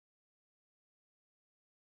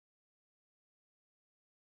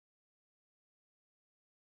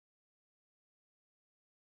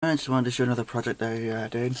I just wanted to show another project I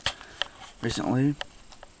did recently.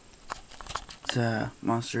 It's a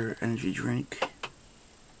Monster Energy drink.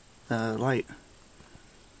 Light.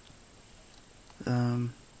 Yeah,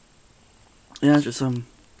 it's just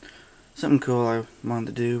something cool I wanted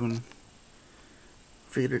to do and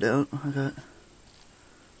figured it out. I got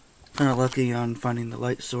kind of lucky on finding the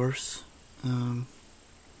light source. Yeah,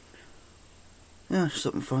 it's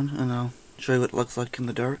something fun, and I'll show you what it looks like in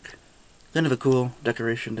the dark. Kind of a cool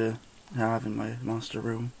decoration to have in my monster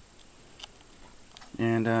room.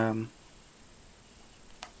 And I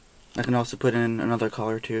can also put in another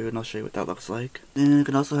color too, and I'll show you what that looks like. And you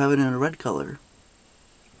can also have it in a red color.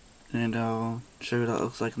 And I'll show you what that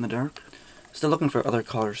looks like in the dark. Still looking for other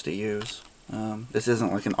colors to use. This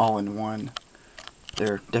isn't like an all-in-one.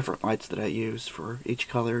 There are different lights that I use for each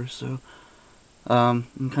color, so I'm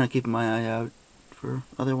kind of keeping my eye out for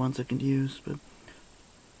other ones I can use. But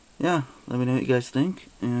yeah, let me know what you guys think,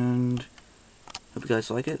 and hope you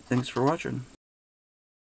guys like it. Thanks for watching.